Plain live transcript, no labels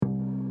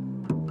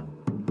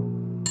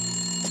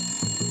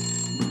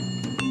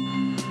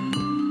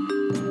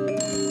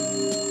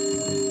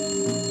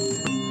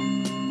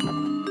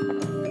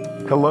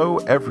Hello,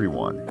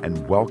 everyone,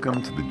 and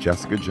welcome to the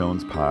Jessica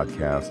Jones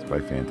podcast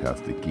by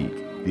Fantastic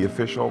Geek, the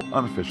official,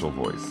 unofficial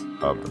voice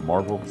of the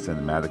Marvel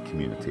cinematic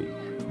community.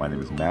 My name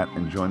is Matt,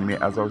 and joining me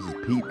as always is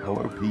Pete.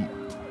 Hello, Pete.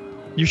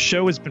 Your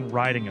show has been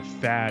riding a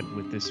fad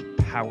with this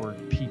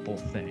powered people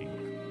thing,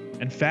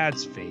 and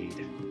fads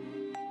fade.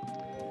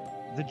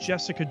 The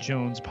Jessica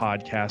Jones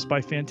podcast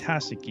by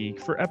Fantastic Geek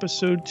for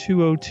episode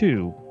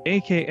 202,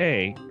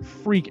 aka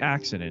Freak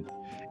Accident,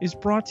 is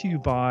brought to you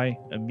by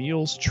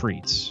Emil's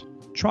Treats.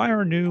 Try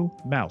our new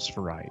mouse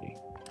variety.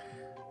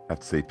 I have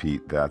to say,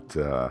 Pete,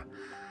 that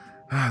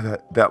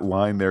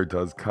line there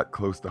does cut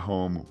close to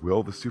home.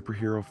 Will the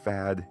superhero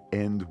fad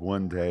end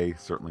one day?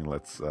 Certainly,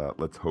 let's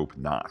hope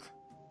not.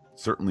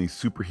 Certainly,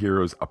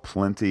 superheroes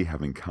aplenty,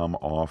 having come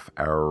off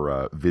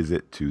our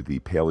visit to the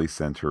Paley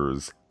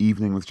Center's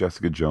Evening with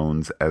Jessica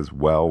Jones, as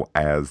well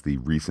as the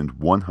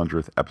recent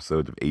 100th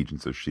episode of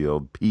Agents of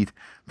S.H.I.E.L.D. Pete,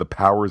 the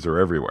powers are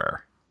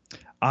everywhere.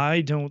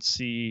 I don't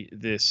see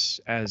this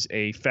as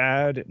a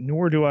fad,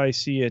 nor do I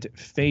see it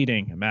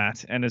fading,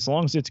 Matt. And as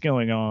long as it's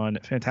going on,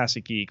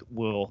 Fantastic Geek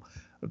will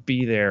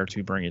be there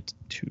to bring it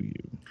to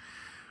you.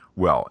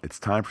 Well, it's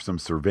time for some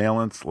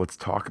surveillance. Let's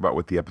talk about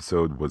what the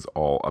episode was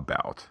all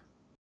about.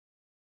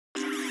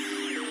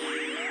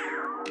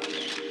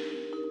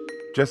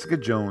 Jessica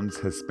Jones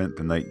has spent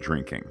the night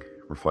drinking,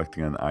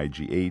 reflecting on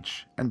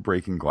IGH, and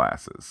breaking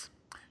glasses.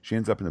 She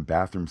ends up in a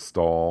bathroom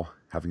stall,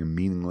 having a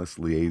meaningless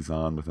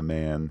liaison with a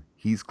man.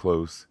 He's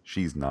close,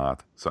 she's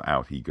not, so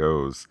out he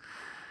goes.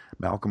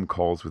 Malcolm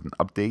calls with an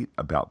update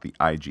about the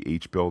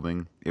IGH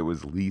building. It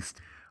was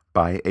leased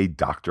by a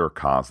Dr.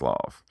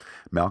 Kozlov.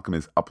 Malcolm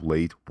is up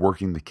late,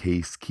 working the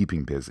case,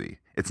 keeping busy.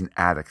 It's an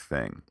attic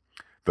thing,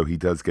 though he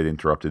does get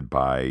interrupted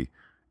by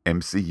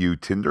MCU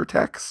Tinder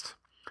text.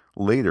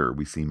 Later,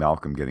 we see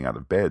Malcolm getting out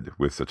of bed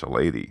with such a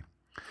lady.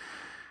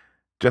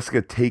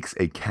 Jessica takes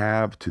a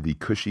cab to the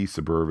cushy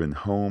suburban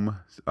home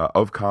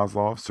of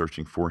Kozlov,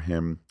 searching for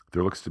him.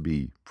 There looks to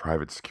be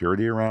private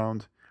security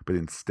around, but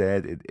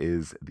instead it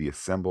is the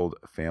assembled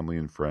family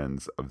and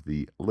friends of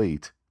the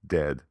late,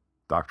 dead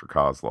Dr.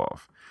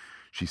 Kozlov.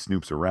 She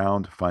snoops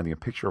around, finding a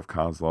picture of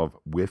Kozlov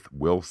with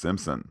Will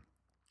Simpson.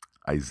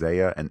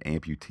 Isaiah, an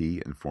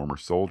amputee and former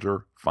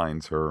soldier,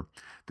 finds her.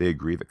 They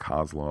agree that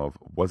Kozlov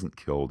wasn't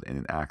killed in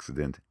an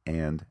accident,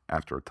 and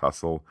after a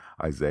tussle,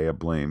 Isaiah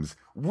blames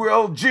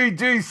Will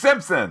G.D.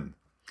 Simpson.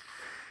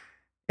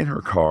 In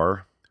her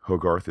car,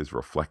 Hogarth is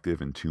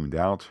reflective and tuned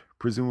out,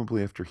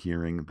 presumably after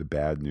hearing the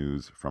bad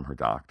news from her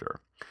doctor.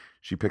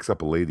 She picks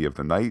up a lady of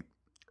the night,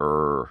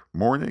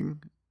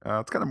 morning.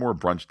 It's kind of more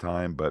brunch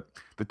time, but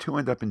the two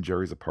end up in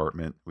Jerry's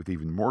apartment with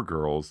even more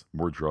girls,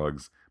 more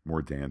drugs,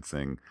 more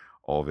dancing.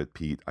 All of it,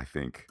 Pete, I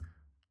think,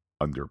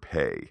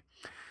 underpay.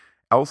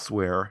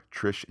 Elsewhere,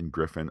 Trish and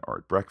Griffin are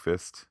at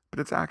breakfast, but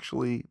it's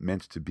actually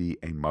meant to be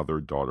a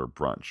mother-daughter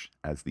brunch,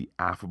 as the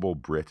affable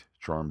Brit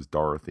charms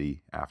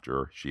Dorothy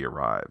after she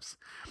arrives.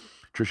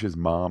 Trish's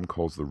mom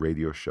calls the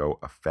radio show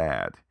a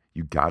fad.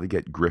 You gotta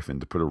get Griffin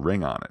to put a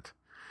ring on it.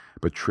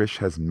 But Trish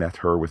has met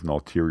her with an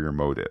ulterior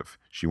motive.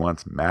 She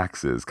wants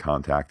Max's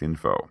contact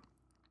info.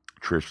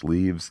 Trish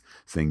leaves,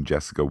 saying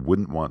Jessica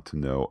wouldn't want to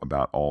know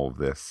about all of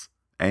this,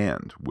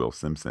 and Will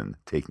Simpson,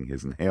 taking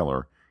his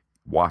inhaler,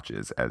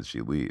 watches as she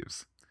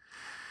leaves.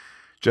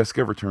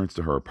 Jessica returns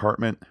to her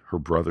apartment, her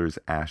brother's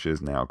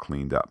ashes now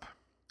cleaned up.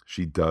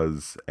 She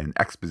does an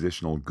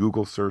expositional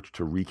Google search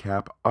to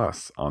recap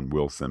Us on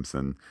Will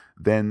Simpson.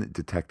 Then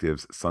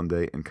detectives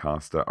Sunday and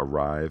Costa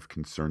arrive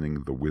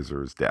concerning the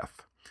Wizard's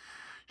death.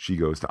 She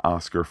goes to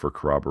Oscar for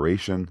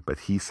corroboration, but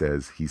he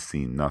says he's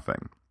seen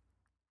nothing.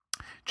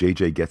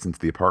 JJ gets into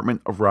the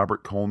apartment of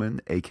Robert Coleman,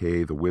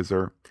 aka the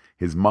Wizard.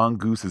 His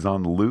mongoose is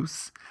on the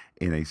loose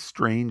in a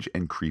strange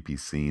and creepy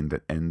scene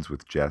that ends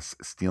with Jess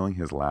stealing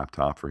his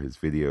laptop for his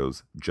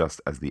videos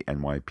just as the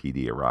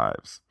NYPD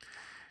arrives.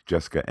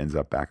 Jessica ends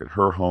up back at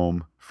her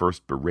home,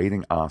 first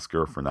berating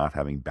Oscar for not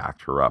having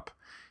backed her up.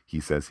 He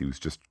says he was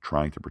just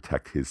trying to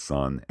protect his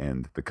son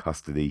and the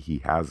custody he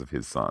has of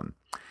his son.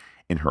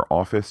 In her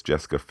office,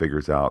 Jessica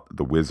figures out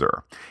the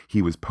Wizard.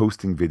 He was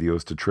posting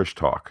videos to Trish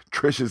Talk.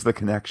 Trish is the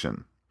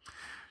connection.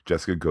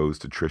 Jessica goes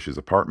to Trish's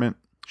apartment.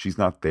 She's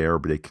not there,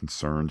 but a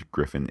concerned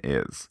Griffin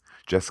is.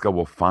 Jessica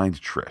will find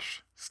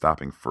Trish,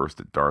 stopping first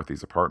at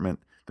Dorothy's apartment,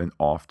 then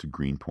off to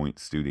Greenpoint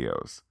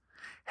Studios.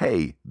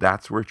 Hey,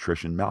 that's where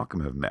Trish and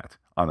Malcolm have met,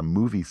 on a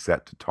movie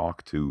set to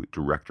talk to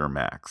director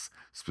Max,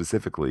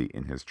 specifically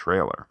in his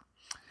trailer.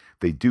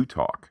 They do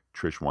talk,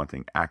 Trish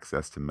wanting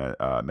access to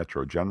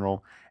Metro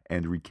General,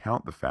 and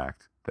recount the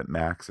fact that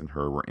Max and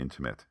her were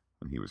intimate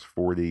when he was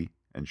 40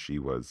 and she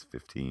was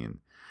 15.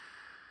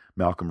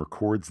 Malcolm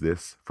records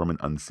this from an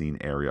unseen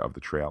area of the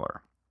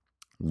trailer.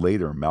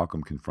 Later,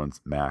 Malcolm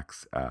confronts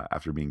Max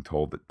after being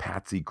told that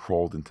Patsy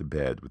crawled into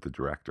bed with the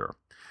director.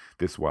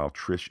 This while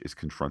Trish is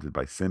confronted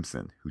by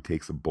Simpson, who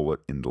takes a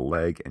bullet in the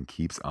leg and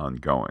keeps on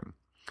going.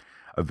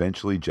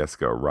 Eventually,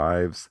 Jessica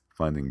arrives,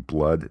 finding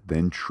blood,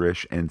 then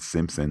Trish and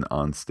Simpson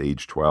on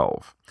stage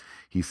 12.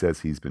 He says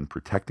he's been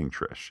protecting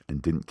Trish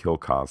and didn't kill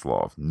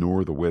Kozlov,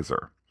 nor the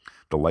Wizard.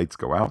 The lights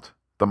go out.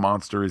 The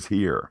monster is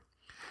here.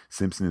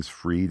 Simpson is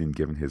freed and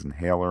given his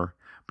inhaler,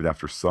 but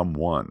after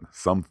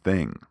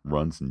something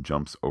runs and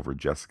jumps over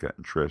Jessica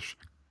and Trish,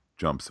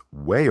 jumps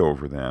way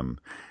over them,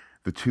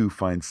 the two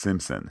find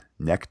Simpson,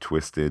 neck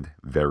twisted,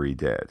 very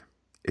dead.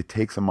 It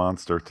takes a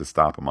monster to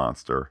stop a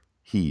monster.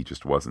 He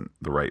just wasn't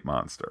the right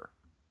monster.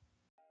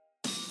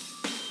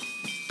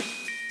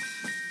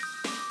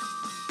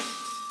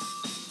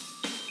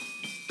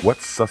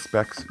 What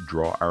suspects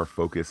draw our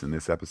focus in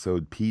this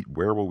episode? Pete,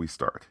 where will we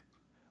start?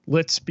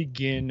 Let's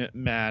begin,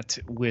 Matt,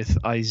 with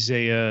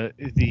Isaiah,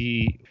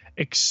 the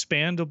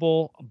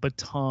expandable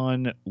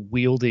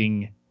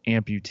baton-wielding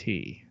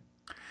amputee.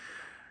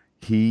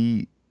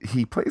 He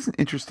plays an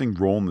interesting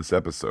role in this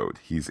episode.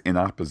 He's in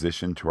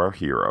opposition to our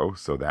hero,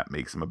 so that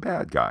makes him a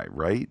bad guy,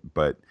 right?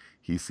 But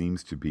he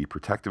seems to be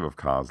protective of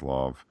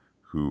Kozlov,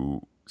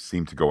 who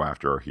seem to go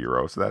after our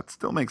hero, so that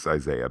still makes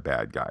Isaiah a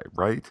bad guy,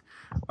 right?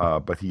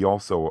 But he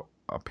also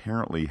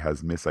apparently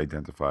has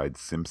misidentified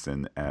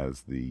Simpson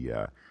as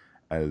the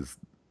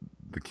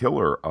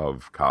killer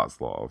of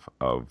Kozlov,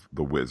 of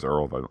the Whizzer,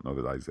 although I don't know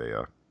that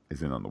Isaiah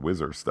is in on the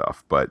Whizzer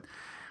stuff, but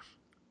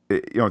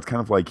it's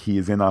kind of like he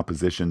is in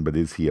opposition, but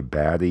is he a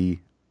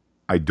baddie?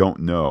 I don't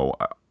know.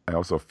 I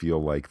also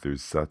feel like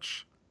there's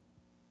such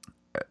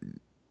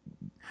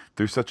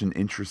an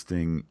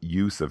interesting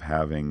use of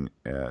having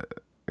a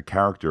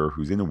character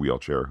who's in a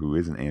wheelchair, who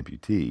is an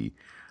amputee.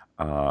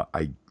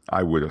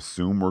 I would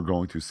assume we're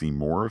going to see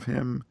more of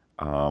him,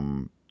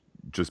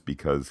 just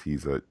because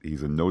he's a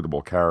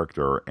notable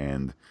character,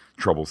 and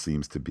trouble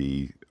seems to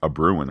be a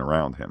brewing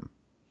around him.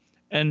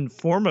 And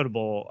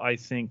formidable, I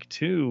think,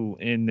 too,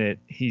 in that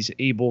he's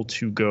able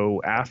to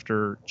go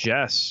after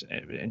Jess,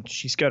 and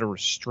she's got to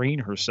restrain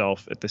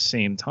herself at the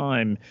same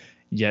time,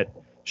 yet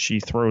she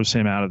throws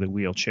him out of the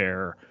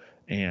wheelchair,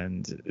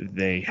 and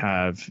they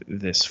have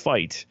this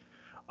fight,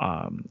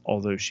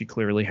 although she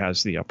clearly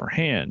has the upper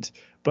hand.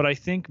 But I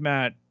think,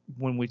 Matt,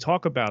 when we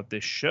talk about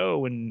this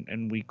show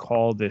and we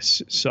call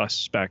this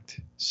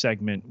suspect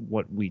segment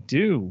what we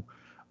do,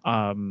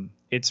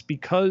 it's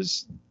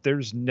because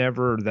there's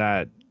never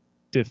that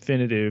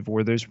definitive,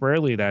 or there's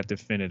rarely that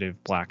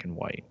definitive black and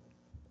white.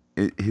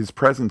 His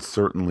presence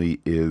certainly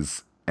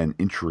is an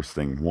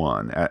interesting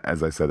one.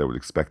 As I said, I would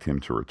expect him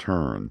to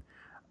return,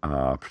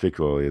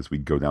 particularly as we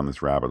go down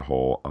this rabbit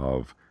hole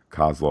of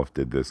Kozlov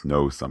did this,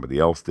 no, somebody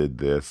else did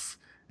this.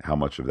 How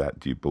much of that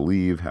do you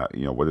believe?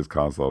 What is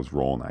Kozlov's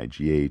role in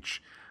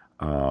IGH?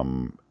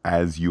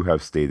 As you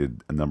have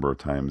stated a number of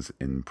times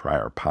in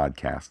prior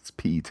podcasts,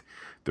 Pete,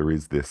 there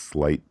is this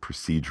slight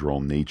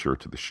procedural nature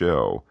to the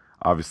show.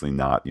 Obviously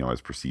not, as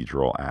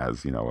procedural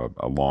as,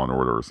 a Law and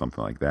Order or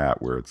something like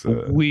that, where it's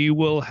we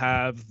will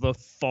have the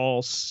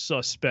false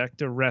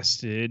suspect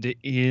arrested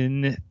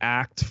in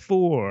Act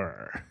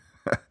 4.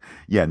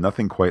 Yeah,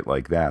 nothing quite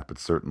like that, but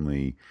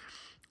certainly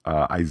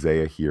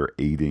Isaiah here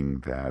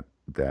aiding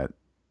that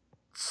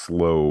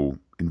slow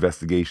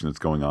investigation that's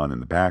going on in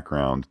the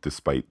background,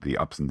 despite the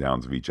ups and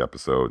downs of each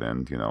episode,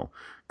 and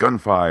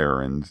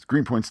gunfire and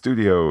Greenpoint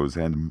Studios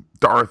and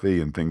Dorothy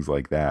and things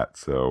like that.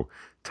 So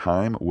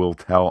time will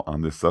tell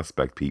on this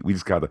suspect, Pete. We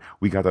gotta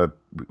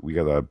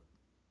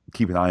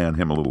keep an eye on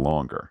him a little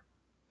longer.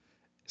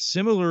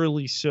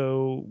 Similarly,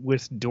 so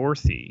with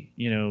Dorothy,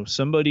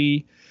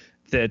 somebody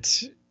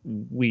that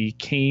we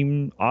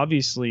came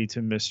obviously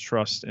to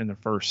mistrust in the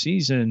first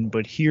season,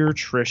 but here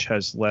Trish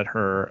has let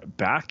her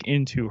back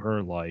into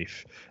her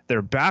life.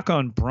 They're back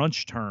on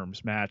brunch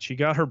terms, Matt. She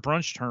got her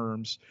brunch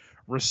terms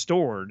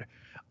restored.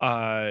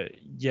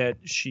 Yet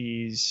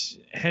she's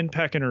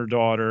henpecking her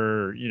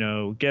daughter,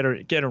 get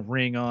a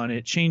ring on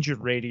it, change your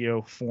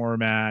radio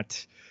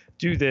format,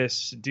 do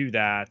this, do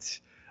that.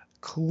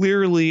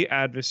 Clearly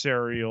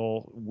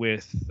adversarial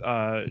with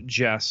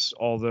Jess,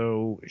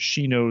 although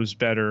she knows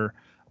better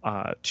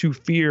to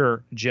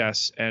fear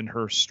Jess and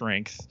her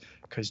strength,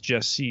 because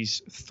Jess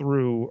sees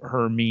through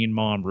her mean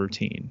mom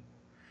routine.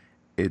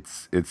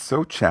 It's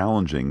so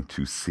challenging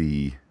to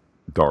see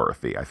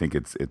Dorothy. I think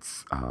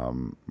it's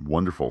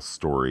wonderful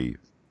story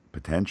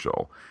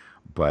potential,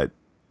 but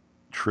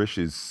Trish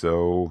is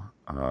so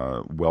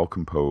well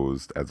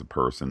composed as a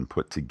person,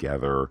 put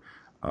together,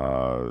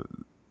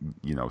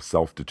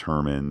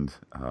 self-determined,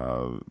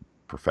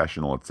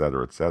 professional, et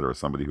cetera,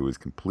 somebody who is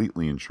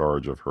completely in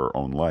charge of her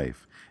own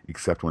life,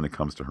 except when it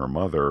comes to her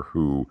mother,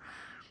 who,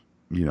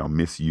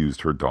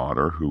 misused her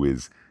daughter, who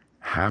is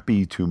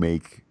happy to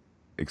make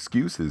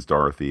excuses.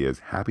 Dorothy is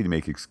happy to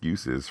make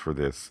excuses for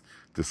this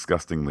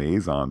disgusting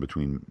liaison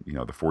between, the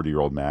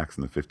 40-year-old Max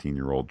and the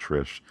 15-year-old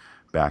Trish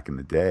back in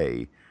the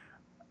day.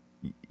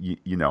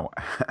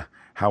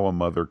 How a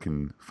mother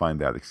can find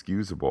that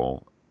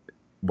excusable,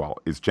 well,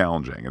 is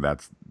challenging. And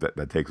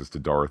that takes us to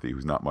Dorothy,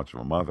 who's not much of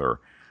a mother.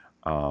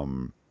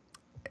 And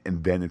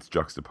then it's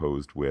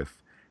juxtaposed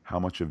with how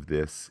much of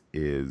this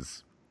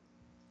is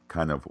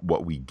kind of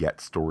what we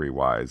get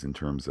story-wise in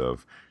terms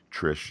of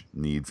Trish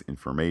needs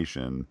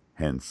information,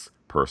 hence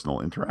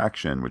personal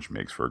interaction, which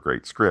makes for a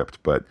great script,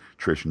 but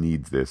Trish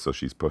needs this, so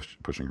she's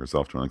pushing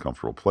herself to an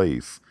uncomfortable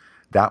place.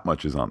 That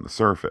much is on the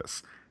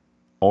surface.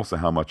 Also,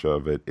 how much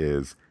of it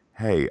is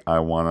hey, I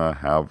want to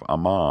have a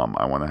mom.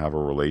 I want to have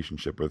a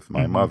relationship with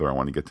my Hmm. mother. I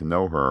want to get to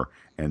know her.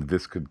 And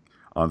this could,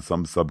 on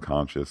some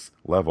subconscious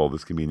level,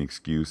 this can be an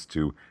excuse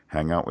to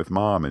hang out with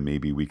mom and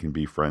maybe we can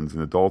be friends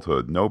in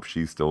adulthood. Nope,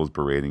 she still is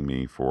berating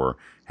me for,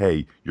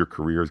 hey, your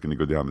career is going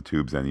to go down the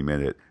tubes any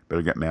minute.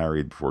 Better get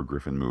married before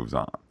Griffin moves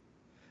on.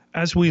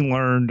 As we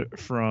learned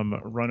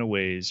from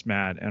Runaways,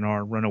 Matt, and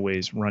our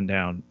Runaways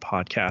Rundown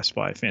podcast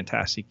by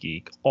Fantastic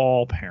Geek,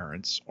 all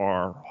parents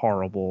are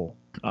horrible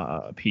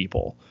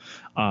people.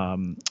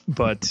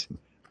 But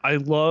I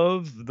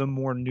love the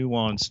more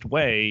nuanced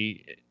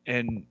way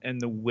and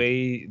the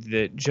way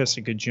that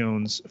Jessica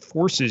Jones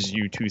forces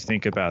you to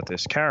think about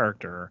this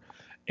character.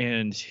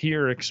 And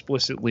here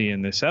explicitly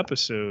in this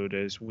episode,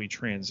 as we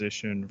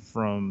transition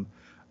from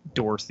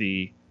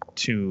Dorothy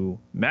to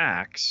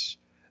Max,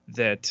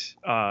 that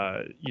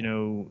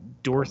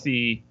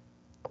Dorothy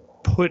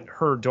put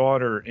her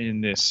daughter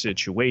in this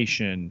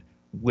situation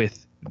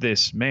with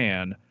this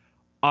man.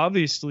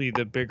 Obviously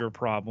the bigger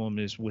problem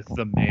is with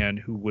the man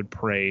who would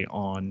prey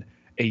on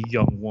a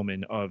young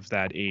woman of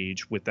that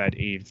age with that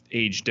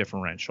age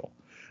differential.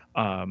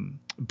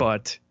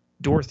 But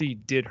Dorothy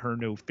did her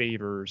no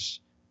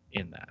favors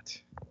in that.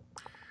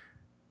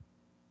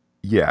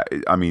 Yeah,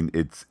 I mean,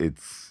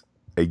 it's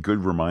a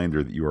good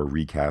reminder that you are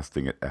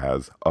recasting it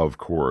as, of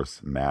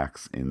course,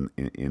 Max in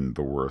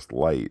the worst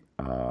light.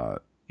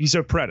 He's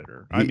a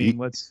predator. I mean,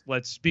 He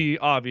let's be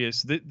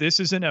obvious. This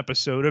is an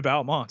episode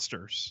about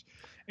monsters,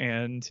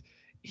 and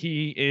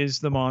he is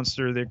the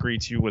monster that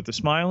greets you with a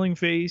smiling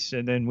face,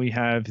 and then we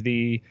have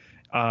the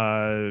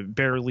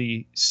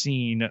barely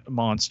seen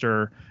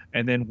monster,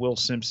 and then Will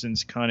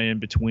Simpson's kind of in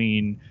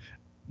between,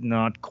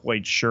 not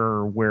quite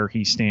sure where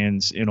he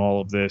stands in all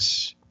of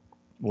this.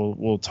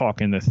 We'll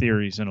talk in the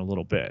theories in a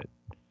little bit.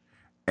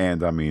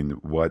 and I mean,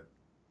 what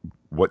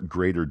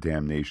greater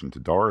damnation to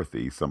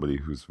Dorothy, somebody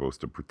who's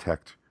supposed to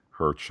protect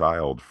her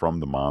child from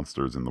the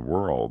monsters in the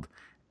world,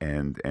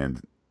 and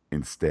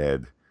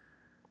instead,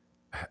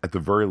 at the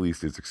very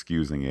least, is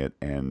excusing it.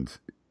 And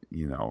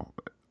you know,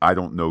 I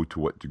don't know to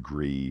what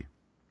degree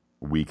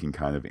we can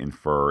kind of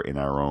infer in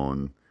our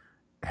own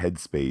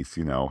headspace,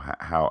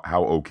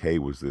 how okay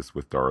was this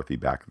with Dorothy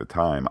back at the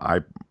time.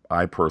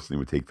 I personally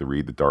would take the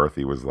read that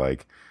Dorothy was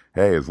like,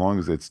 hey, as long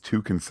as it's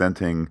two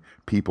consenting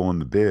people in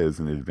the biz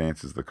and it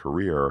advances the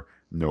career,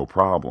 no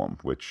problem.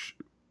 Which,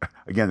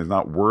 again, is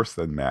not worse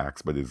than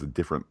Max, but is a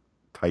different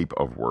type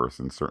of worse,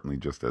 and certainly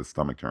just as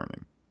stomach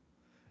turning.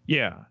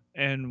 Yeah,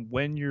 and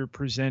when you're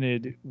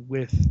presented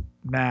with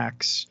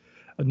Max,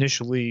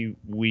 initially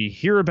we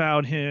hear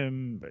about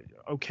him.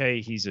 Okay,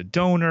 he's a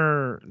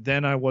donor.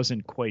 Then I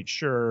wasn't quite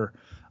sure.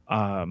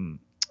 Um,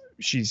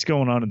 she's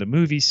going on to the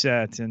movie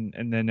set, and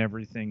then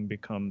everything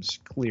becomes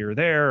clear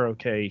there.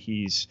 Okay,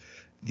 he's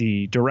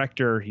the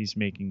director. He's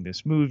making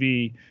this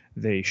movie.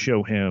 They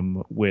show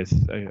him with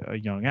a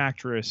young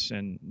actress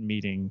and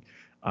meeting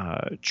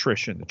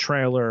Trish in the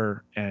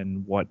trailer,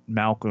 and what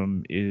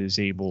Malcolm is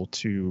able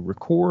to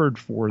record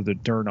for the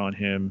dirt on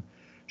him,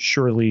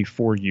 surely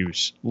for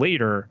use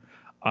later.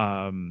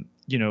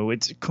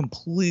 It's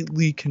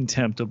completely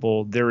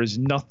contemptible. There is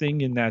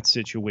nothing in that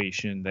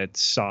situation that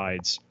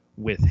sides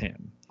with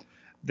him.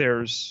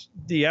 There's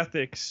the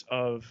ethics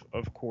of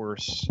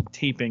course,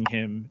 taping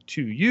him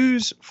to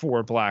use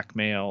for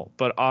blackmail,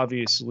 but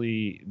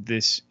obviously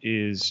this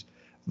is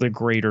the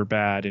greater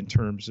bad in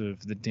terms of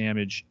the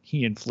damage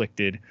he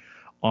inflicted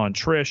on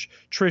Trish.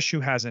 Trish, who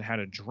hasn't had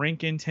a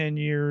drink in 10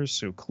 years,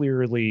 so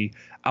clearly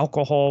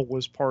alcohol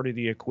was part of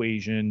the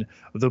equation,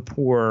 the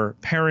poor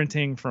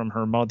parenting from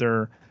her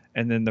mother,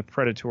 and then the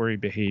predatory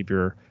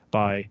behavior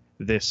by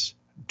this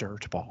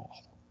dirtball.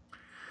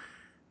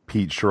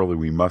 Pete, surely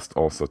we must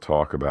also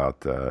talk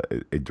about a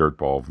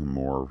dirtball of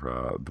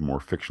the more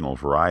fictional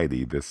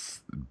variety.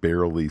 This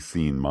barely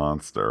seen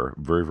monster,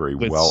 very very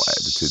With well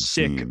edited sick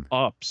scene.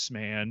 ups,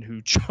 man,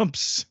 who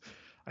jumps.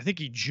 I think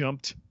he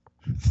jumped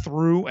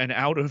through and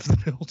out of the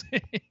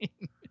building.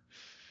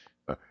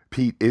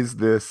 Pete, is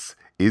this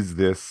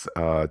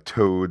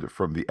Toad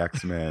from the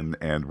X-Men,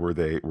 and were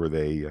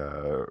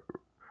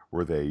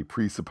they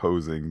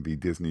presupposing the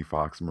Disney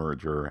Fox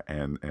merger,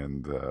 and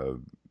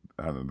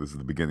I don't know, this is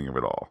the beginning of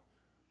it all.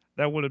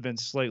 That would have been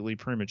slightly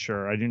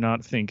premature. I do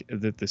not think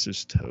that this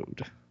is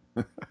Toad.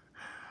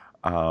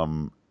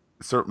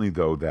 Certainly,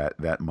 though,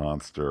 that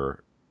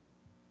monster.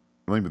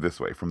 Let me put it this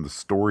way: from the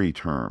story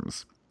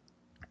terms,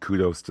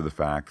 kudos to the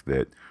fact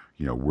that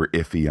we're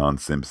iffy on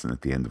Simpson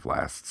at the end of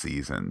last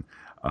season,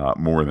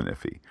 more than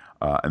iffy,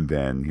 and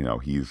then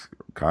he's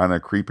kind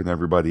of creeping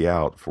everybody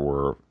out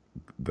for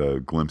the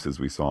glimpses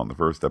we saw in the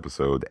first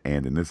episode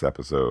and in this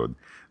episode.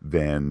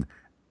 Then,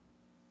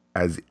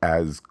 as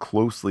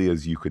closely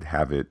as you could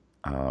have it,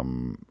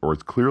 or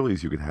as clearly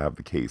as you could have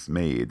the case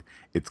made,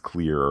 it's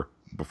clear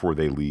before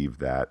they leave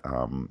that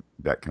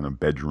kind of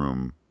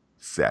bedroom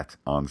set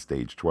on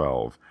stage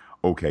 12.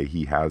 Okay,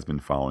 he has been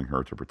following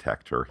her to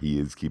protect her. He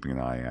is keeping an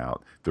eye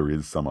out. There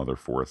is some other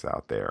force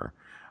out there.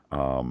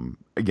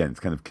 Again, it's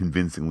kind of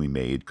convincingly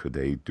made. Could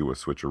they do a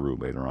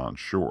switcheroo later on?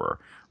 Sure.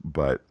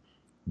 But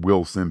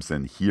Will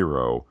Simpson,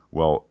 hero,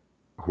 well,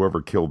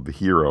 whoever killed the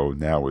hero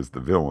now is the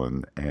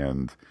villain.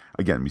 And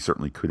again, we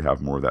certainly could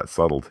have more of that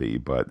subtlety,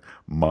 but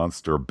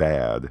monster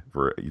bad,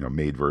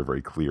 made very,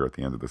 very clear at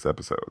the end of this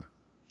episode.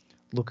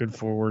 Looking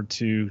forward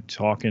to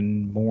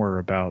talking more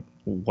about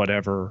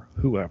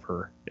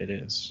whoever it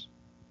is.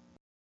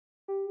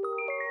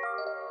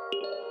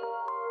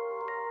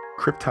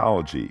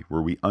 Cryptology,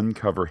 where we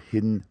uncover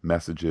hidden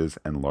messages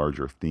and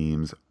larger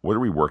themes. What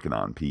are we working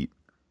on, Pete?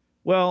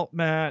 Well,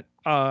 Matt,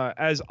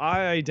 as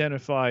I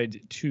identified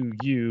to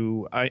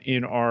you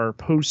in our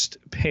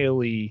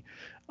post-Paley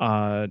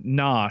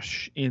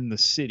nosh in the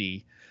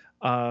city,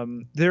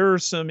 there are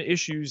some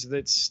issues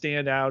that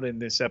stand out in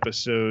this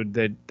episode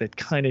that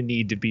kind of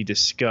need to be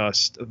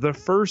discussed. The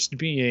first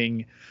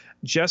being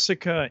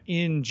Jessica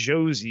in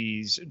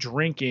Josie's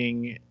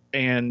drinking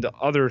and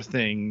other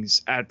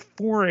things at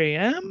 4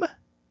 a.m.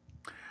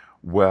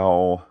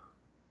 Well,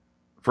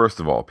 first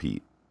of all,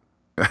 Pete,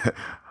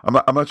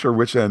 I'm not sure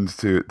which end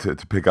to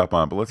pick up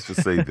on, but let's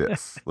just say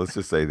this. Let's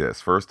just say this.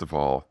 First of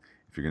all,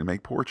 if you're going to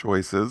make poor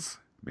choices,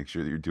 make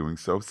sure that you're doing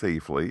so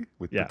safely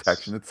with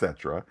protection,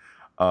 etc.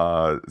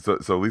 So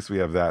at least we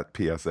have that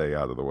PSA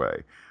out of the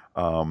way.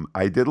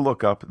 I did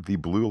look up the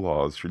blue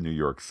laws for New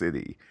York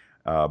City.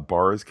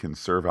 Bars can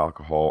serve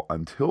alcohol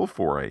until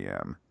 4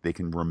 a.m. They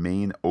can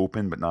remain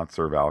open but not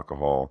serve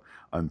alcohol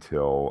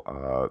until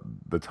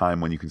the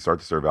time when you can start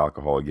to serve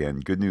alcohol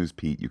again. Good news,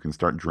 Pete, you can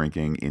start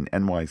drinking in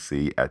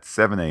NYC at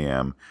 7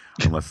 a.m.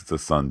 unless it's a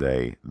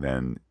Sunday,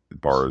 then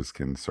bars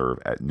can serve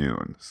at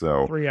noon.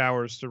 So 3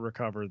 hours to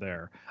recover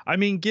there. I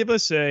mean, give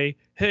us a,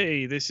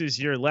 hey, this is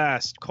your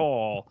last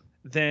call.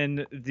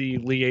 Then the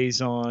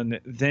liaison,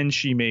 then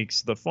she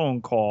makes the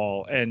phone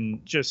call,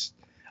 and just,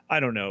 I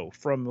don't know,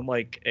 from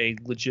like a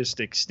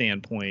logistic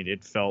standpoint,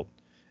 it felt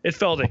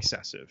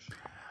excessive.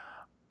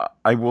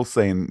 I will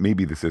say, and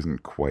maybe this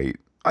isn't quite,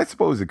 I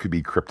suppose it could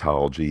be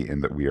cryptology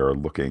in that we are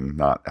looking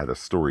not at a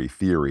story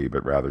theory,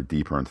 but rather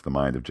deeper into the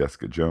mind of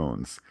Jessica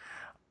Jones.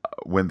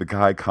 When the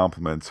guy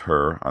compliments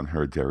her on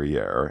her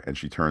derriere and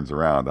she turns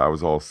around, I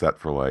was all set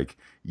for like,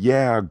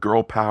 yeah,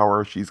 girl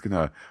power, she's going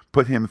to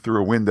put him through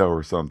a window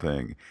or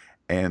something.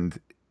 And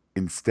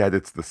instead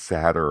it's the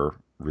sadder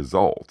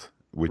result,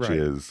 which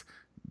is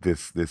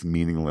this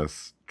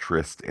meaningless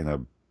tryst in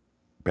a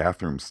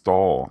bathroom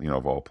stall,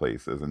 of all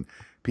places. And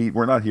Pete,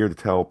 we're not here to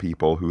tell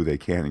people who they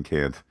can and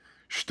can't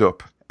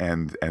shtup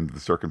and the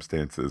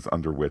circumstances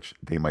under which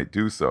they might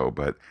do so.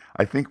 But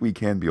I think we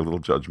can be a little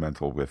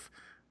judgmental with,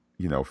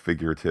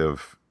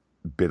 figurative,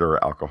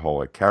 bitter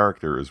alcoholic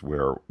characters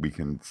where we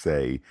can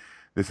say,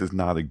 this is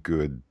not a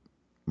good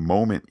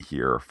moment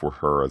here for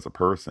her as a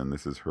person.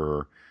 This is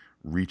her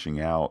reaching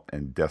out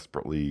and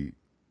desperately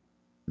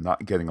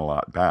not getting a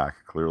lot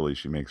back. Clearly,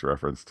 she makes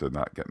reference to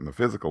not getting the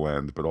physical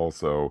end, but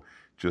also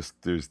just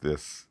there's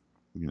this,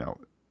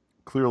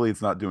 clearly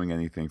it's not doing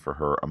anything for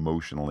her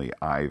emotionally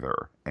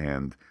either.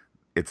 And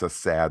it's a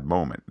sad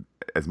moment.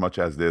 As much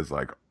as it is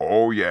like,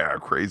 oh yeah,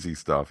 crazy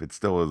stuff, it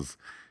still is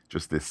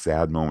just this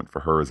sad moment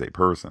for her as a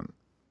person.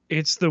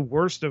 It's the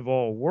worst of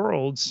all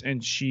worlds,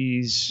 and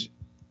she's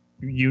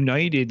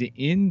united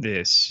in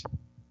this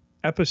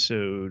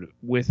episode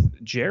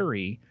with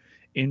Jerry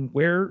in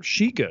where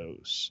she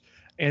goes,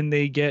 and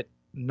they get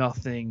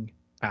nothing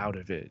out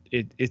of it.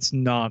 It's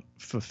not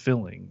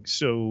fulfilling.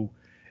 So,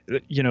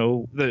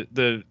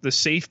 the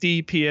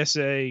safety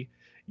PSA,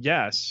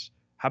 yes.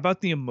 How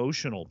about the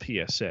emotional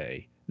PSA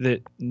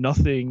that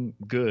nothing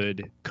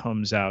good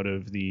comes out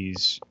of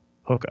these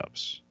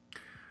hookups?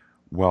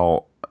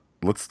 Well,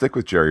 let's stick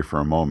with Jerry for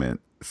a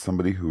moment.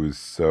 Somebody who is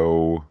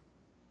so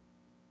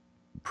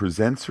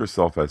presents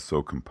herself as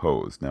so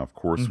composed. Now, of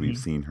course, we've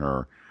seen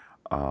her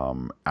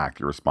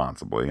act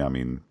irresponsibly. I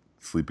mean,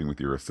 sleeping with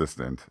your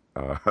assistant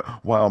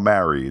while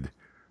married.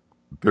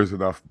 There's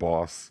enough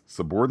boss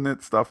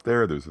subordinate stuff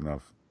there. There's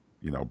enough,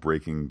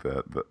 breaking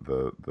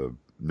the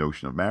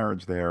notion of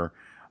marriage there.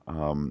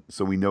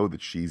 So we know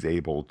that she's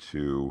able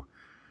to,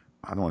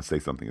 I don't want to say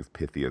something as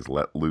pithy as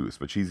let loose,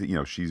 but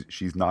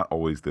she's not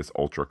always this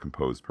ultra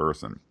composed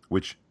person,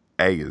 which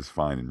A, is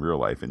fine in real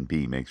life, and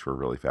B, makes for a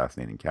really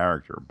fascinating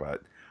character.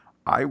 But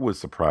I was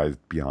surprised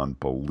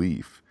beyond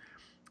belief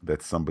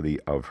that somebody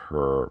of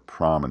her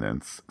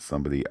prominence,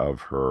 somebody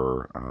of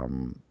her,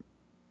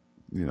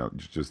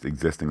 just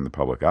existing in the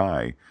public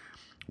eye,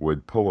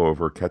 would pull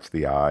over, catch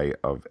the eye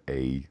of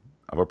a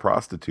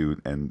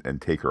prostitute and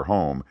take her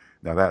home.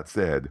 Now, that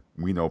said,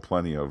 we know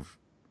plenty of,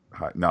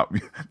 not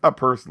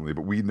personally,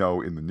 but we know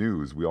in the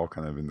news, we all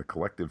kind of in the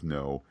collective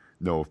know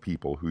of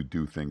people who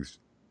do things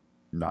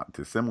not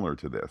dissimilar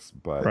to this.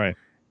 But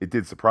it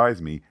did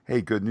surprise me. Hey,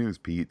 good news,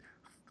 Pete.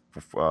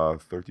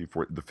 13,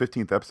 14, the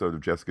 15th episode of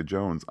Jessica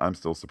Jones, I'm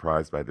still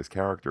surprised by this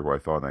character who I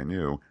thought I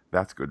knew.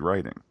 That's good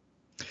writing.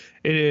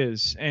 It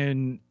is,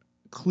 and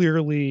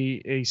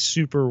clearly a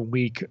super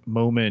weak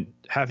moment,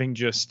 having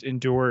just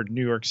endured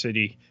New York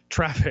City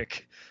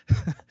traffic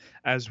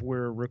as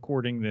we're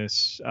recording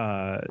this,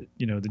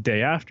 the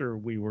day after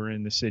we were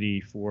in the city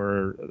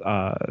for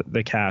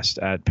the cast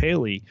at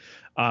Paley,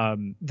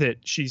 that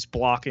she's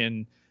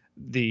blocking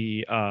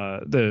the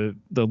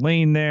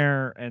lane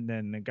there, and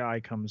then the guy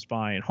comes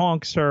by and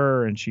honks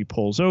her, and she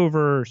pulls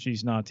over.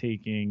 She's not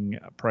taking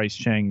Price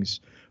Chang's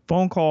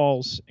phone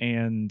calls,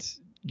 and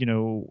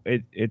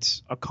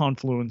it's a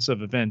confluence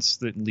of events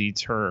that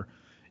leads her.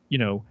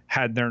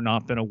 Had there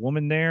not been a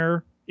woman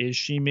there, is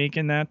she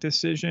making that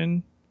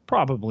decision?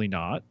 Probably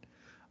not.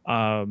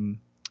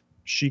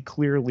 She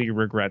clearly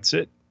regrets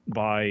it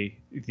by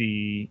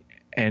the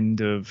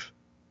end of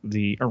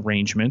the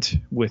arrangement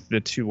with the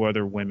two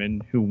other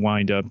women who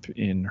wind up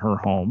in her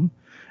home.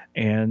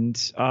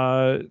 And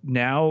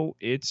now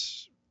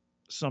it's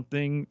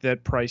something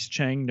that Price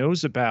Chang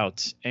knows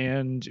about.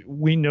 And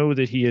we know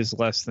that he is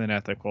less than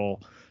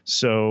ethical.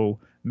 So,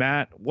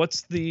 Matt,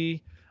 what's the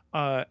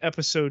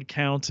episode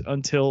count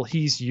until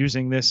he's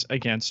using this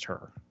against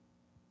her?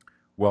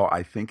 Well,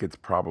 I think it's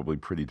probably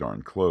pretty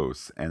darn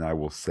close. And I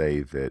will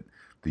say that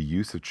the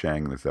use of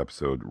Chang in this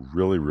episode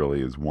really,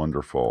 really is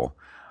wonderful.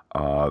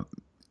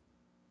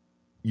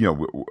 Here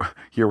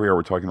we are,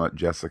 we're talking about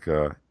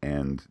Jessica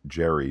and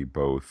Jerry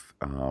both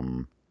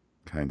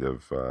kind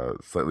of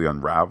slightly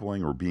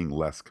unraveling or being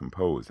less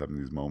composed, having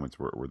these moments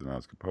where they're not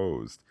as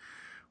composed.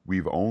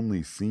 We've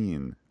only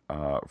seen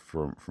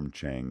from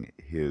Chang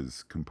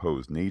his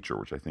composed nature,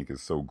 which I think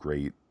is so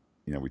great.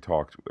 We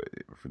talked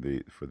for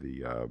the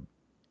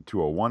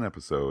 201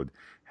 episode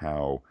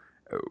how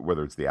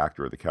whether it's the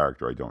actor or the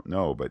character, I don't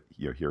know, but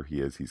here he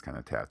is. He's kind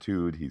of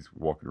tattooed. He's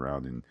walking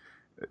around in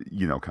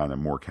kind of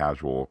more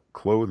casual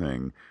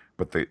clothing.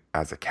 But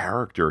as a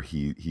character,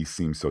 he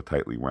seems so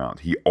tightly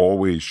wound. He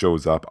always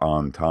shows up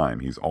on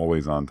time. He's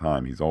always on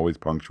time. He's always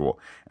punctual.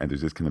 And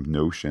there's this kind of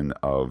notion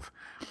of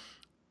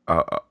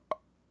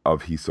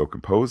he's so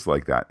composed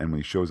like that. And when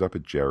he shows up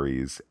at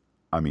Jerry's,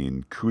 I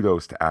mean,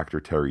 kudos to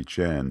actor Terry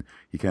Chen.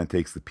 He kind of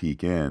takes the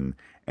peek in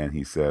and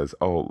he says,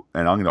 oh,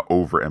 and I'm going to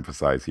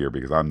overemphasize here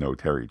because I'm no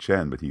Terry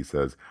Chen, but he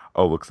says,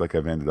 oh, looks like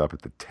I've ended up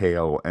at the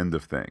tail end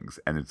of things.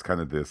 And it's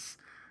kind of this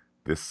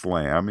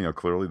slam,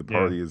 clearly the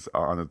party is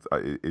on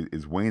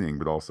is waning,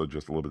 but also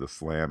just a little bit of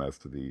slam as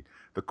to the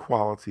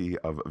quality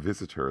of a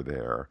visitor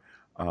there.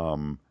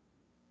 And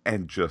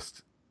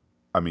just,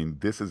 I mean,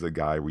 this is a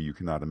guy where you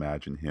cannot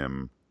imagine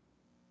him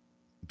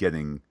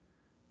getting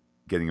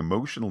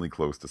emotionally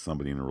close to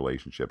somebody in a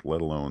relationship,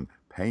 let alone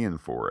paying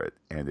for it.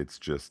 And it's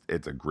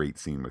a great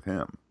scene with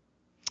him.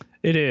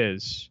 It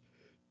is.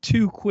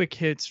 2 quick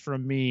hits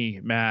from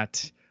me,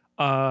 Matt.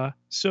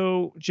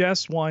 So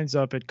Jess winds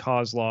up at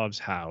Kozlov's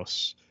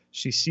house.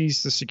 She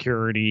sees the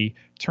security.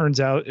 Turns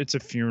out it's a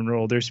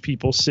funeral. There's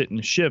people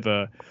sitting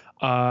Shiva.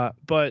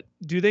 But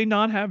do they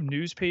not have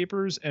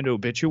newspapers and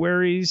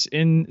obituaries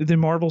in the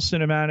Marvel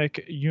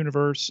Cinematic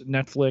Universe,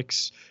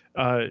 Netflix,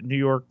 New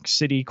York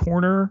City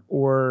corner?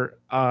 Or,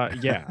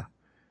 yeah.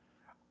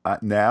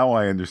 Now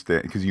I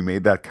understand, because you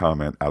made that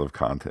comment out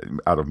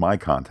of my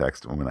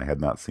context when I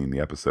had not seen the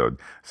episode.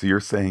 So you're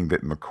saying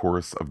that in the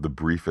course of the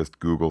briefest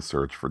Google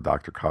search for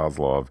Dr.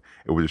 Kozlov,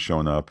 it would have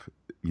shown up,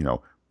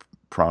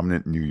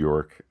 prominent New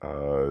York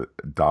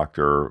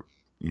doctor,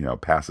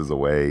 passes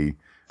away.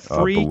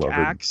 Freak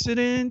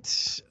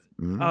accident.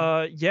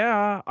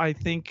 Yeah, I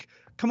think.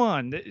 Come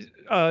on,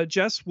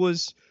 Jess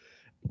was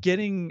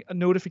getting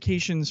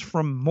notifications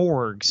from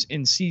morgues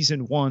in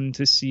season 1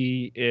 to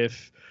see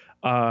if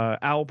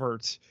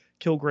Albert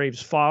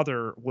Kilgrave's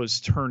father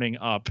was turning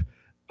up.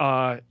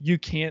 You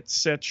can't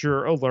set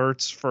your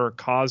alerts for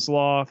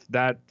Kozlov.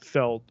 That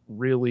felt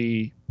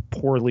really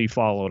poorly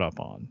followed up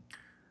on.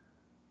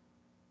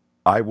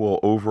 I will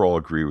overall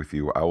agree with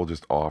you. I will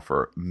just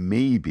offer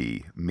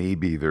maybe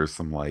there's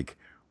some like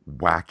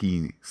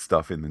wacky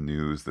stuff in the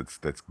news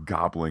that's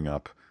gobbling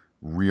up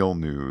real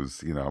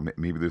news.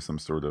 Maybe there's some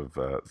sort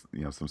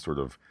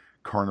of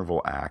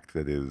carnival act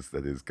that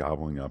is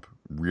gobbling up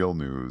real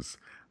news.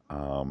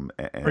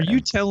 Are you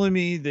telling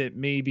me that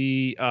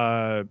maybe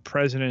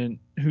President,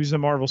 who's the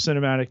Marvel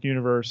Cinematic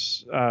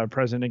Universe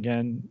president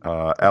again?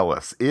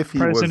 Ellis.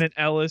 President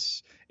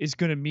Ellis is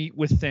going to meet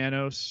with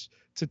Thanos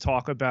to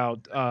talk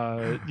about,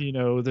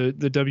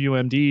 the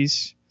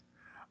WMDs?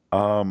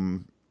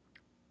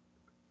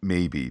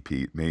 Maybe,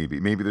 Pete.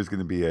 Maybe there's going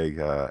to be a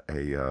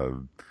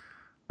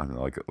I don't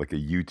know, like a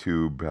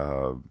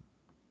YouTube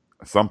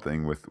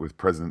something with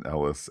President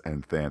Ellis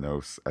and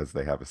Thanos as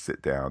they have a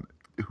sit down.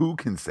 Who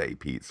can say,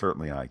 Pete?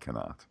 Certainly I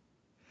cannot.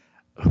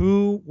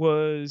 Who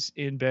was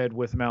in bed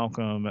with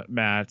Malcolm,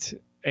 Matt?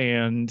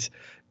 And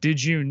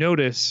did you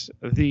notice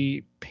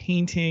the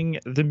painting,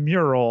 the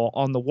mural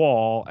on the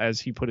wall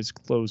as he put his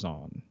clothes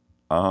on?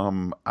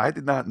 I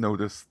did not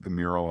notice the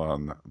mural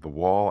on the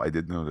wall. I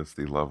did notice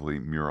the lovely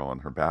mural on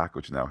her back,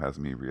 which now has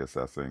me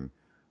reassessing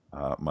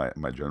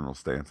my general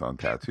stance on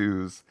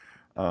tattoos.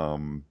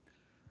 I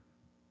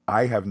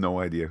have no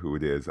idea who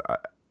it is.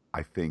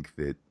 I think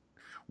that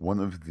one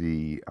of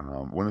the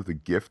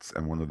gifts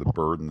and one of the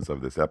burdens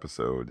of this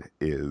episode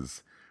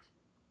is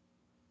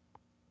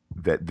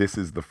that this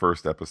is the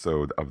first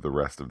episode of the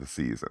rest of the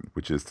season,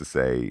 which is to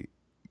say,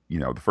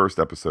 the first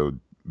episode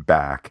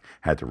back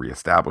had to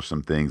reestablish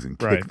some things and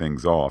kick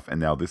things off, and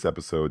now this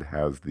episode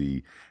has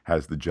the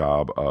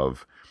job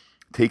of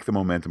take the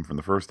momentum from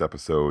the first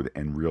episode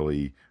and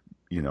really,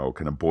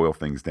 kind of boil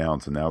things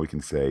down. So now we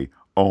can say,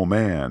 oh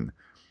man,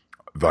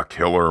 the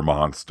killer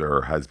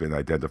monster has been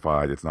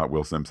identified. It's not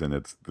Will Simpson.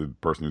 It's the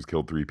person who's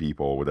killed 3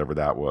 people, whatever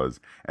that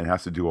was, and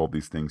has to do all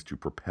these things to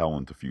propel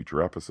into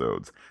future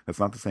episodes. That's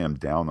not to say I'm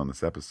down on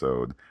this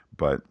episode,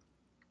 but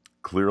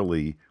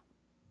clearly,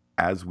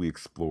 as we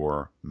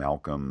explore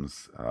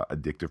Malcolm's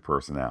addictive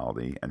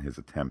personality and his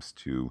attempts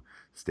to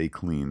stay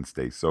clean,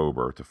 stay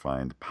sober, to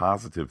find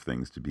positive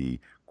things to be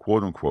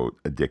quote unquote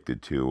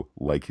addicted to,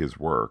 like his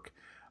work,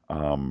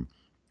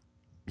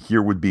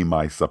 here would be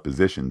my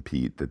supposition,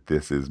 Pete, that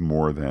this is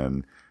more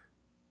than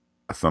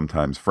a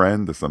sometimes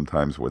friend, a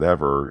sometimes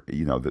whatever,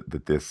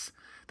 that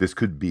this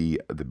could be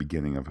the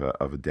beginning of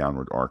a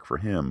downward arc for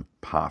him,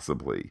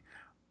 possibly.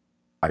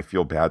 I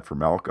feel bad for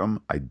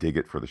Malcolm. I dig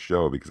it for the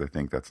show because I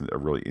think that's a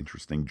really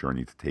interesting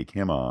journey to take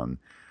him on,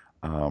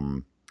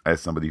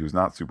 as somebody who's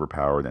not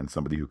superpowered and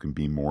somebody who can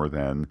be more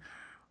than,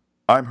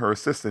 I'm her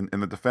assistant in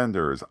the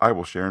Defenders. I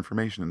will share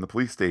information in the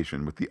police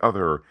station with the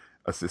other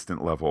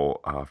assistant level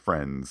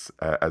friends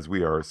as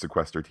we are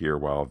sequestered here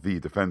while the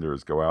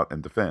Defenders go out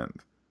and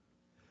defend.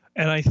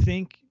 And I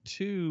think,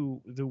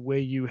 too, the way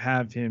you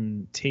have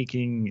him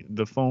taking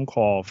the phone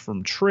call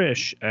from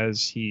Trish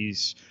as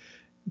he's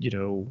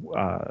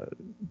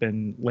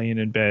been laying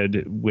in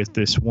bed with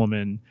this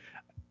woman,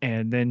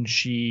 and then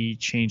she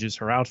changes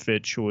her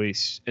outfit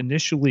choice.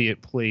 Initially,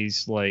 it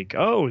plays like,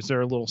 oh, is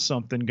there a little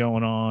something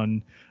going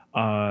on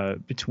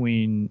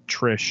between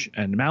Trish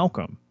and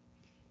Malcolm?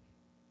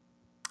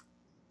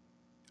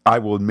 I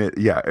will admit,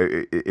 yeah,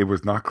 it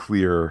was not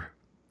clear.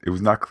 It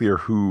was not clear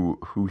who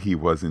he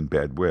was in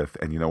bed with.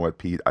 And you know what,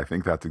 Pete? I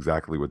think that's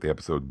exactly what the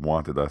episode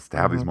wanted us to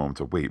have, these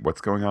moments of, wait,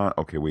 what's going on?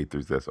 Okay, wait,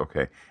 there's this.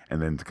 Okay.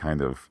 And then to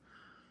kind of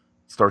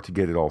start to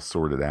get it all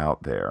sorted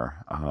out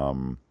there.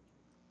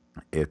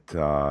 It's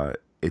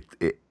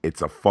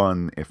a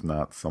fun, if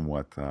not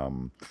somewhat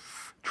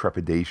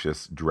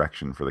trepidatious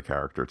direction for the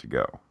character to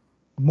go.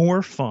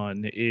 More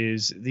fun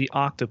is the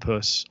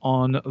octopus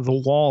on the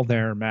wall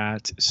there,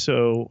 Matt.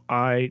 So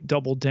I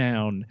double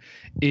down.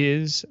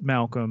 Is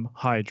Malcolm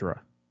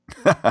Hydra?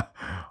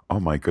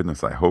 Oh my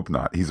goodness, I hope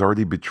not. He's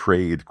already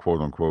betrayed,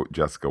 quote unquote,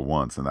 Jessica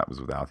once, and that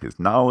was without his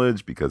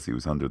knowledge because he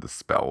was under the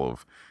spell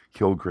of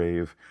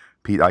Kilgrave.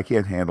 Pete, I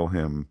can't handle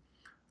him,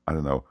 I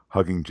don't know,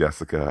 hugging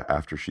Jessica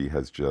after she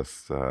has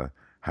just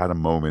had a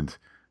moment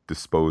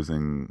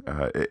disposing,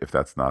 if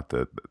that's not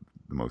the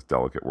most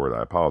delicate word,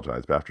 I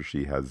apologize, but after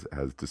she has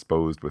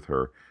disposed with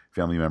her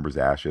family member's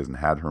ashes and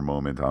had her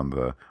moment on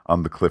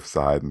the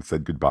cliffside and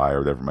said goodbye or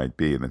whatever it might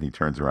be, and then he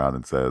turns around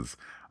and says,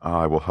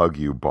 I will hug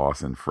you,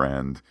 boss and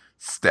friend,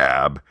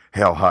 stab,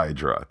 Hail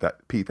Hydra.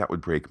 Pete, that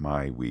would break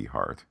my wee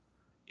heart.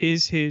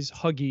 Is his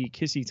huggy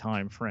kissy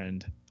time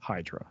friend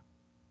Hydra?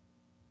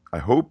 I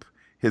hope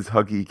his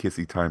huggy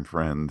kissy time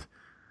friend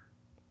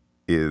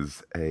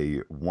is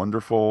a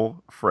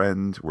wonderful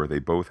friend where they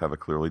both have a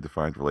clearly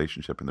defined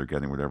relationship and they're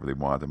getting whatever they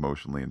want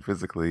emotionally and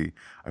physically.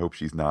 I hope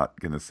she's not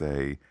going to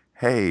say,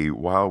 hey,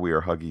 while we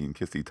are huggy and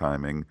kissy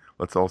timing,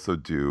 let's also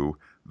do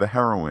the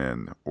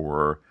heroin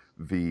or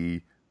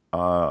the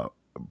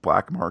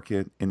black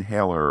market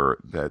inhaler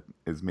that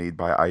is made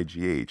by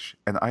IGH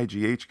and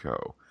IGH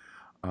Co.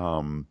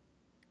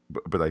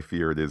 But I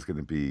fear it is going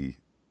to be,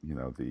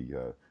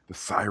 the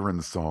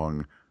siren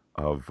song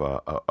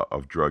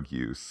of drug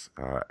use,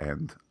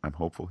 and I'm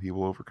hopeful he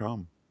will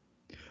overcome.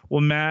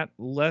 Well, Matt,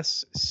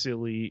 less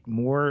silly,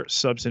 more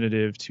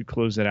substantive to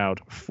close it out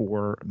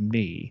for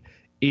me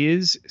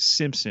is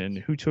Simpson,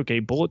 who took a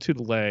bullet to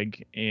the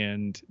leg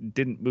and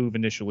didn't move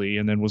initially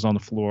and then was on the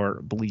floor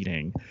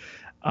bleeding.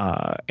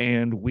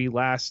 And we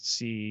last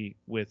see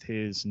with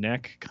his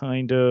neck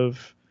kind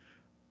of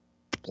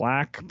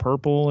black,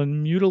 purple,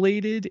 and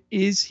mutilated.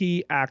 Is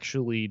he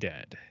actually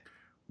dead?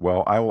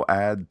 Well, I will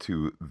add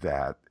to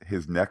that,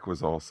 his neck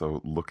was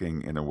also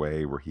looking in a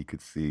way where he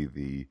could see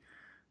the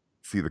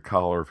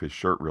collar of his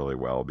shirt really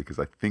well, because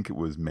I think it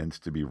was meant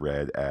to be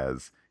read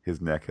as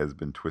his neck has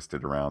been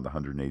twisted around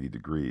 180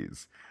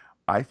 degrees.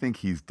 I think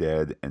he's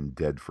dead, and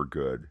dead for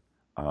good.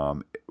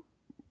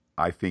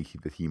 I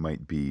think that he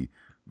might be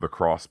the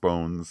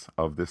Crossbones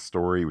of this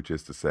story, which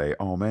is to say,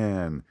 oh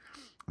man,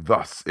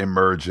 thus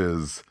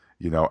emerges,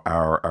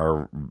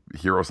 our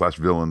hero /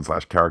 villain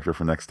 / character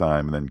for next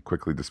time, and then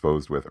quickly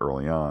disposed with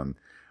early on,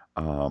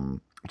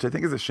 which I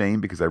think is a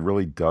shame because I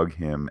really dug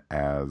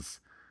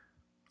his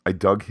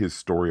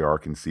story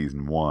arc in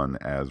season 1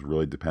 as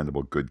really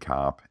dependable good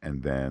cop,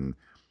 and then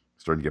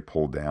starting to get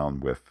pulled down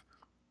with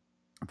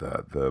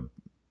the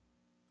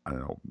I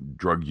don't know,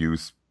 drug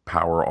use,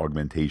 power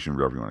augmentation,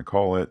 whatever you want to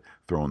call it,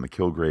 throwing the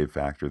Kilgrave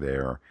factor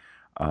there.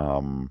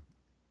 The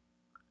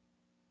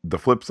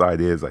flip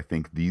side is, I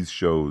think these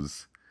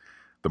shows,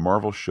 the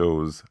Marvel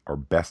shows, are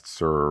best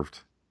served.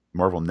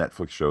 Marvel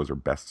Netflix shows are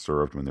best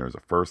served when there's a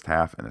first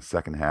half and a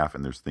second half,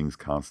 and there's things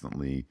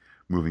constantly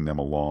moving them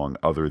along,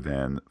 other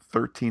than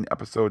 13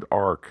 episode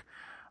arc.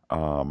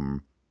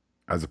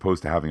 as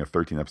opposed to having a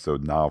 13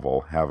 episode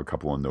novel, have a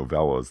couple of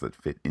novellas that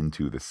fit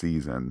into the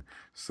season.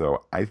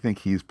 So I think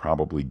he's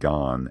probably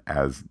gone,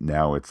 as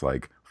now it's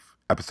like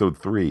episode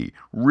 3,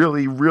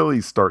 really,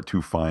 really start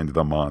to find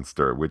the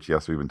monster, which,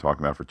 yes, we've been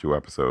talking about for 2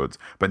 episodes,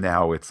 but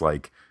now it's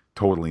like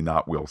totally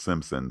not Will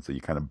Simpson. So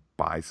you kind of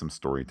buy some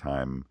story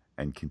time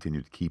and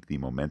continue to keep the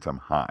momentum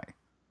high.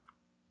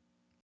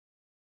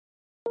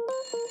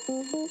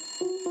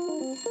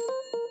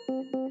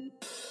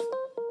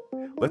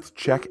 Let's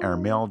check our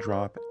mail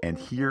drop, and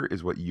here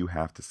is what you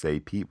have to say,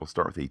 Pete. We'll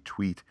start with a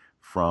tweet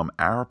from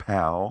our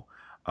pal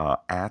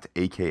at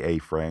AKA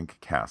Frank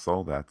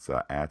Castle. That's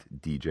at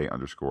DJ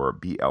underscore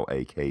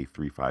BLAK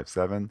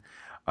 357.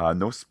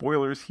 No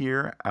spoilers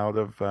here out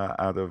of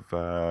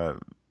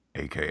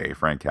AKA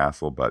Frank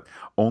Castle, but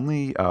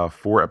only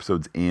 4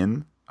 episodes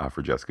in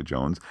for Jessica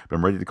Jones. But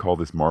I'm ready to call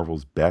this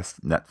Marvel's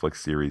best Netflix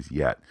series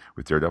yet,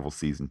 with Daredevil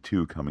season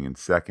 2 coming in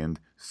second.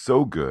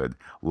 So good.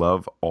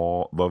 Love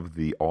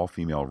the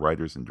all-female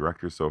writers and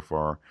directors so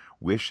far.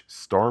 Wish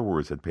Star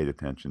Wars had paid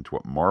attention to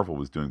what Marvel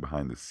was doing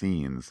behind the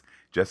scenes.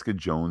 Jessica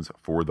Jones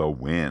for the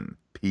win.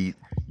 Pete,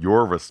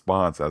 your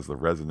response as the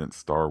resident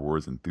Star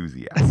Wars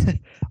enthusiast.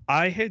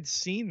 I had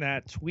seen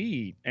that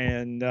tweet,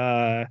 and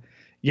that's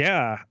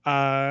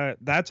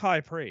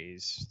high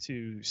praise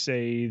to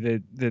say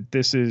that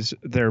this is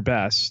their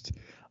best.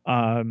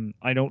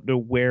 I don't know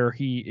where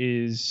he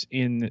is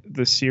in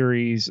the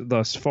series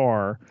thus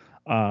far.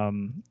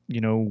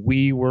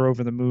 We were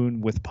over the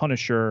moon with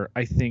Punisher.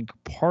 I think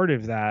part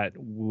of that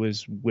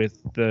was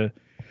with the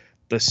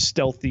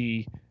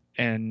stealthy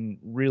and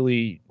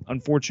really,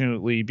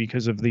 unfortunately,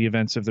 because of the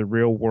events of the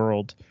real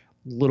world,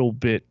 little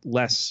bit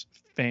less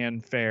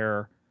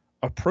fanfare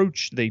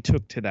approach they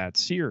took to that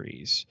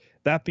series.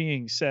 That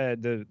being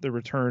said, the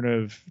return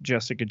of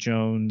Jessica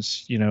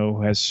Jones,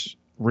 has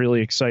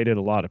really excited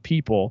a lot of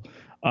people.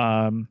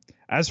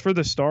 As for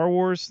the Star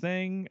Wars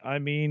thing, I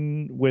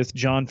mean, with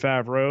Jon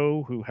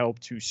Favreau, who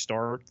helped to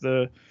start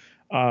the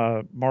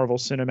Marvel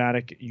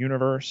Cinematic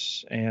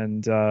Universe,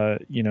 and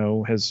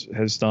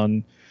has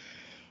done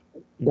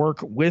work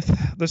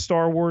with the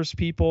Star Wars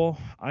people.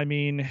 I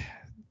mean,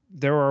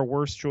 there are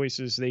worse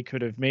choices they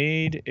could have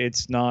made.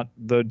 It's not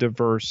the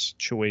diverse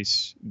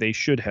choice they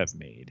should have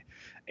made.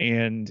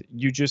 And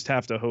you just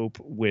have to hope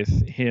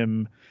with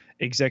him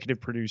executive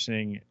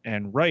producing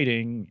and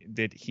writing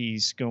that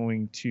he's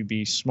going to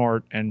be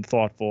smart and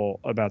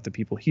thoughtful about the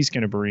people he's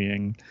going to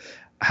bring.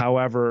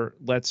 However,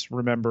 let's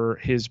remember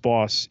his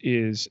boss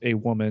is a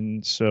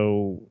woman.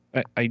 So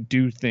I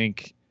do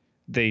think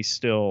they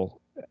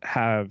still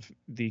have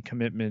the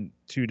commitment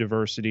to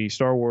diversity.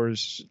 Star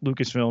Wars,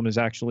 Lucasfilm is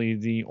actually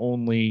the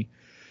only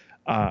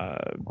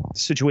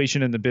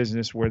situation in the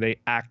business where they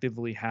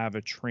actively have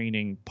a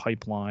training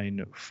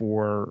pipeline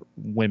for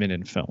women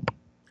in film.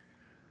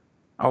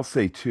 I'll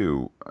say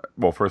too,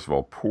 well, first of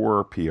all,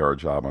 poor PR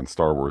job on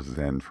Star Wars'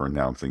 end for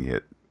announcing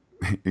it.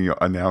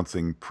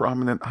 Announcing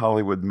prominent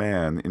Hollywood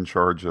man in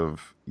charge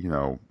of,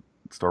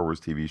 Star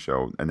Wars TV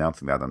show,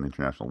 announcing that on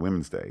International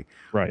Women's Day.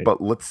 Right. But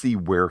let's see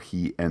where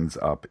he ends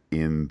up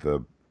in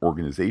the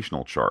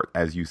organizational chart.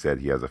 As you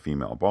said, he has a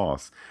female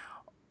boss.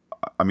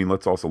 I mean,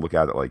 let's also look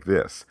at it like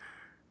this.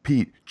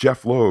 Pete,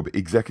 Jeff Loeb,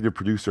 executive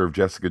producer of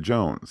Jessica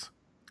Jones.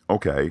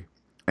 Okay.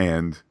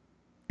 And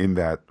in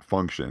that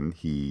function,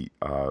 he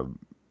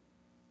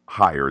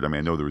hired, I mean,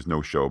 I know there was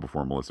no show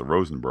before Melissa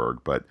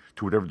Rosenberg, but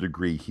to whatever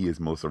degree he is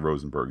Melissa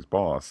Rosenberg's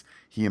boss,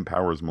 he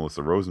empowers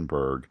Melissa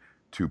Rosenberg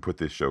to put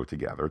this show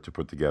together,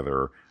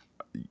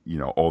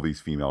 all these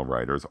female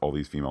writers, all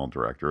these female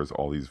directors,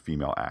 all these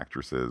female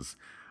actresses.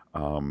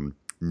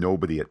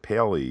 Nobody at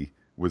Paley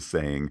was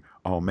saying,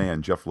 oh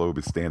man, Jeff Loeb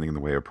is standing in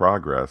the way of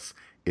progress.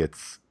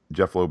 It's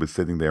Jeff Loeb is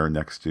sitting there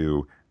next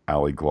to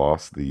Ali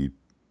Gloss, the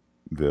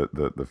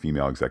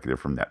female executive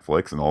from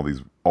Netflix, and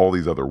all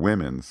these other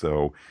women.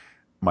 So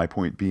my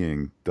point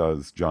being,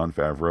 does Jon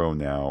Favreau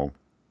now,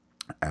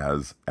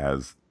 as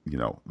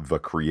the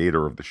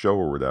creator of the show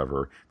or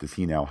whatever, does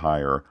he now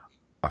hire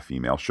a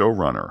female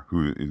showrunner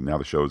who now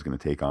the show is going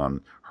to take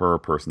on her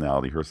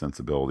personality, her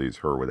sensibilities,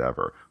 her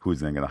whatever, who's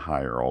then going to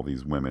hire all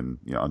these women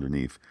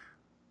underneath?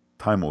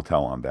 Time will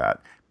tell on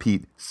that.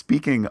 Pete,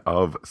 speaking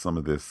of some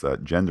of this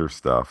gender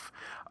stuff,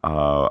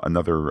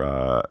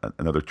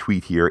 another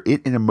tweet here.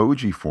 It in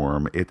emoji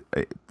form.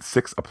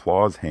 6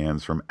 applause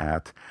hands from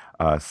at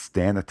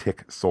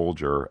Stanatic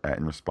Soldier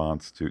in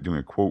response to doing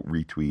a quote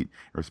retweet in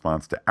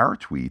response to our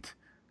tweet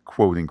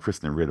quoting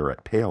Kristen Ritter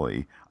at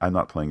Paley. I'm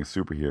not playing a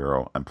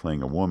superhero. I'm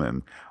playing a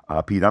woman.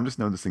 Pete, I'm just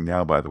noticing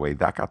now, by the way,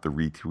 that got the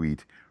retweet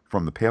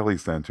from the Paley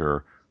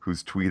Center,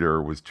 whose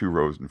tweeter was 2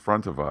 rows in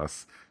front of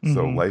us. Mm-hmm.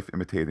 So life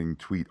imitating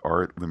tweet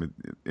art,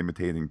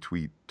 imitating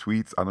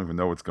tweets. I don't even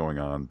know what's going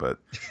on, but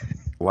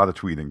a lot of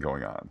tweeting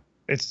going on.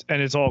 It's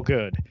all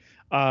good.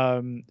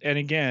 And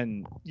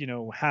again,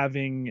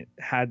 having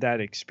had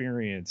that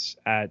experience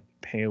at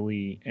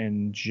Paley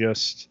and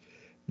just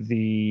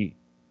the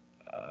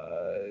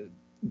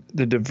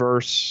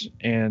diverse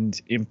and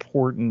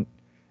important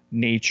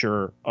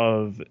nature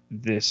of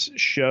this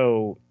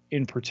show,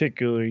 in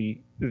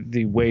particularly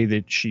the way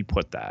that she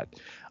put that.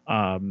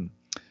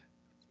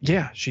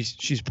 Yeah,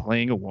 she's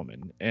playing a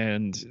woman,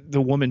 and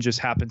the woman just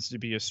happens to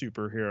be a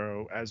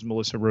superhero, as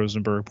Melissa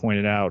Rosenberg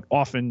pointed out,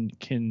 often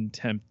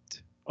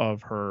contempt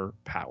of her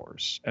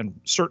powers and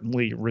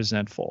certainly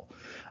resentful.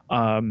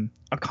 A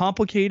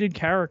complicated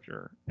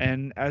character,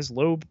 and as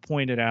Loeb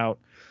pointed out,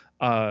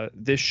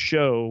 this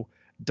show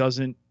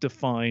doesn't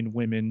define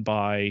women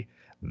by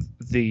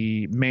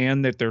the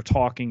man that they're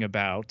talking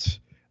about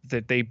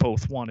that they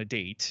both want to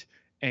date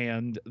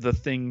and the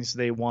things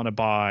they want to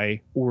buy,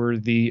 or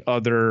the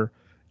other,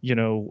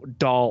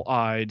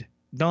 doll-eyed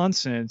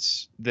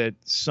nonsense that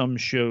some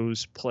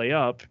shows play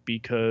up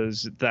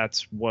because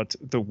that's what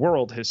the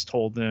world has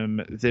told them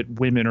that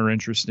women are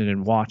interested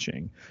in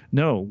watching.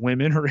 No,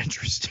 women are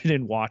interested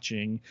in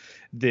watching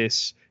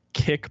this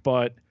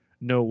kick-butt,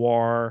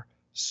 noir,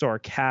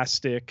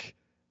 sarcastic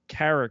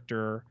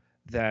character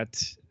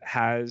that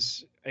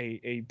has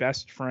a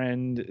best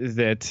friend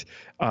that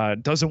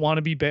doesn't want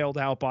to be bailed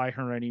out by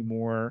her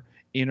anymore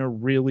in a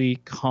really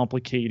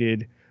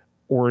complicated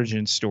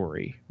origin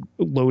story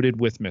loaded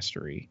with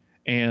mystery.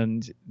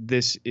 And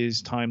this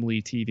is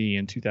timely TV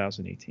in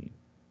 2018.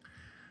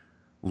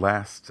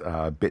 Last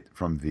bit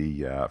from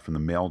the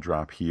mail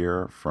drop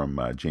here from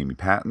Jamie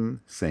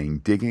Patton saying,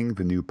 digging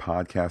the new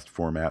podcast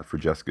format for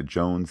Jessica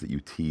Jones that you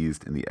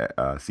teased in the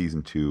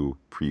season 2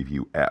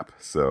 preview ep.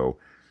 So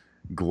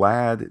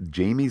glad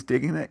Jamie's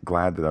digging it,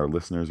 glad that our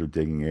listeners are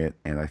digging it,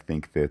 and I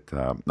think that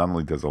not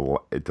only does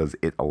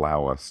it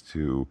allow us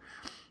to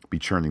be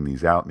churning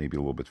these out maybe a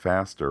little bit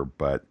faster,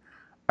 but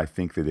I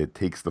think that it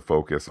takes the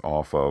focus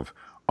off of,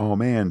 oh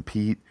man,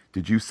 Pete,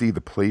 did you see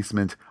the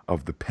placement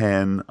of the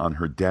pen on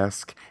her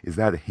desk? Is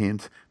that a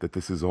hint that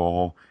this is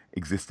all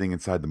existing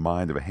inside the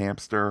mind of a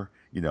hamster?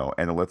 And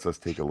it lets us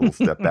take a little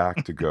step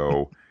back to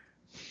go,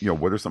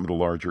 what are some of the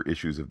larger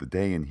issues of the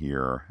day in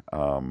here,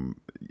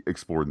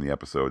 explored in the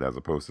episode, as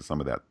opposed to some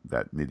of that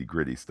nitty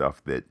gritty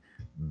stuff that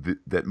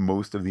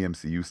most of the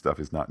MCU stuff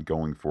is not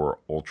going for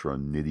ultra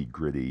nitty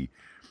gritty.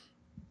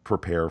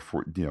 Prepare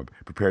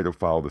to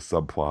follow the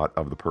subplot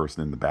of the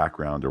person in the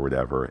background or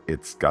whatever.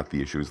 It's got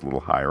the issues a little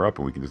higher up,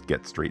 and we can just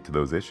get straight to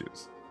those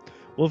issues.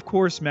 Well, of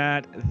course,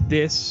 Matt,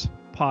 this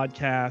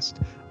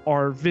podcast,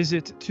 our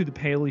visit to the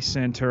Paley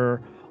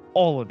Center,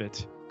 all of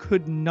it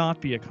could not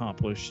be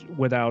accomplished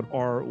without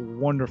our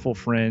wonderful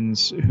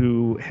friends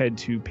who head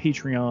to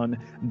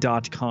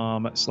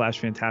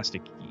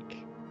patreon.com/fantasticgeek.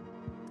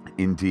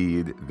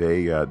 Indeed,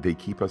 they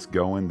keep us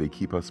going, they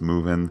keep us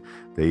moving,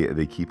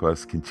 they keep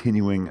us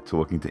continuing to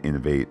looking to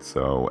innovate.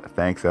 So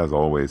thanks as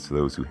always to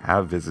those who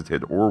have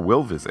visited or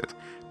will visit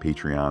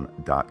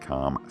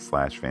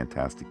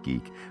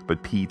patreon.com/fantasticgeek.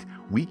 But Pete,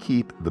 we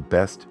keep the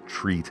best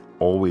treat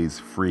always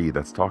free.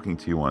 That's talking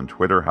to you on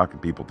Twitter. How can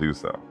people do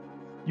so?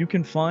 You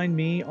can find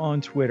me on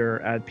Twitter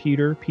at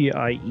Peter,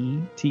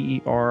 P-I-E-T-E-R-J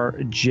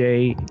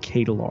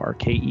Ketelaar,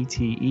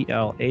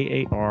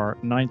 K-E-T-E-L-A-A-R,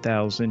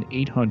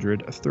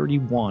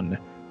 9,831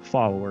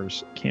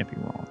 followers. Can't be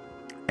wrong.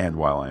 And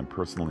while I'm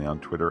personally on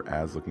Twitter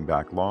as Looking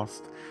Back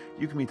Lost,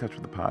 you can be in touch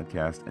with the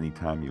podcast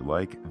anytime you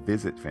like.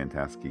 Visit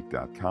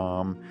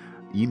fantasticgeek.com.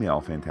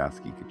 Email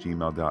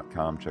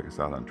fantasticgeek@gmail.com. Check us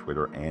out on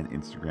Twitter and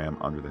Instagram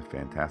under the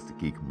Fantastic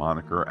Geek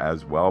moniker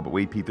as well. But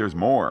wait, Pete, there's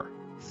more.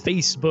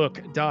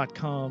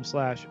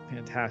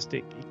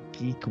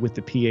 Facebook.com/fantasticgeek with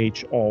the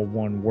PH, all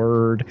one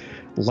word.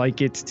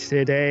 Like it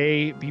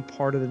today. Be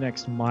part of the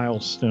next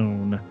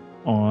milestone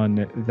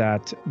on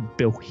that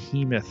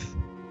behemoth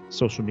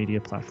social media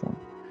platform.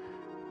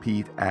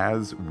 Pete,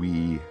 as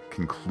we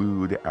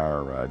conclude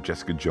our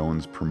Jessica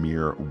Jones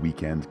premiere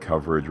weekend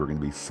coverage, we're going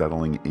to be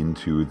settling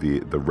into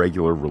the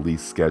regular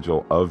release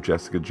schedule of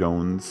Jessica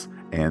Jones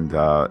and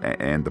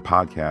the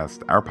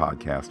podcast, our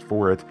podcast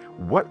for it.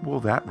 What will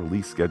that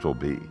release schedule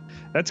be?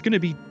 That's going to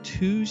be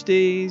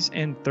Tuesdays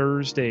and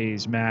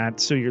Thursdays, Matt.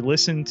 So you're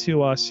listening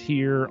to us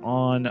here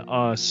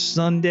on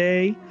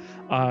Sunday.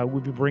 We'll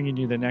be bringing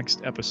you the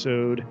next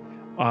episode,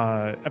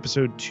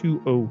 episode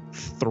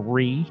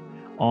 203.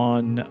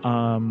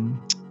 On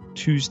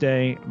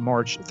Tuesday,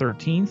 March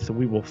 13th.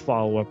 We will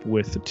follow up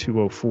with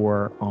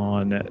 204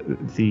 on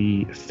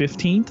the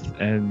 15th,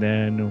 and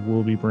then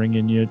we'll be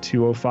bringing you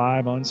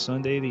 205 on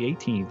Sunday, the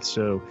 18th.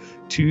 So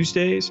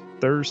Tuesdays,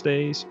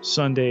 Thursdays,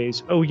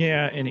 Sundays, oh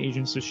yeah, and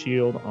Agents of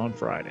S.H.I.E.L.D. on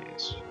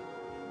Fridays.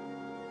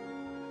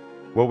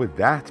 Well, with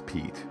that,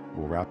 Pete,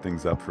 we'll wrap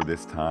things up for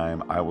this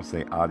time. I will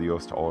say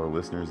adios to all our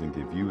listeners and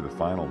give you the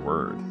final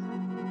word.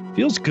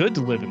 Feels good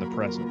to live in the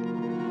present.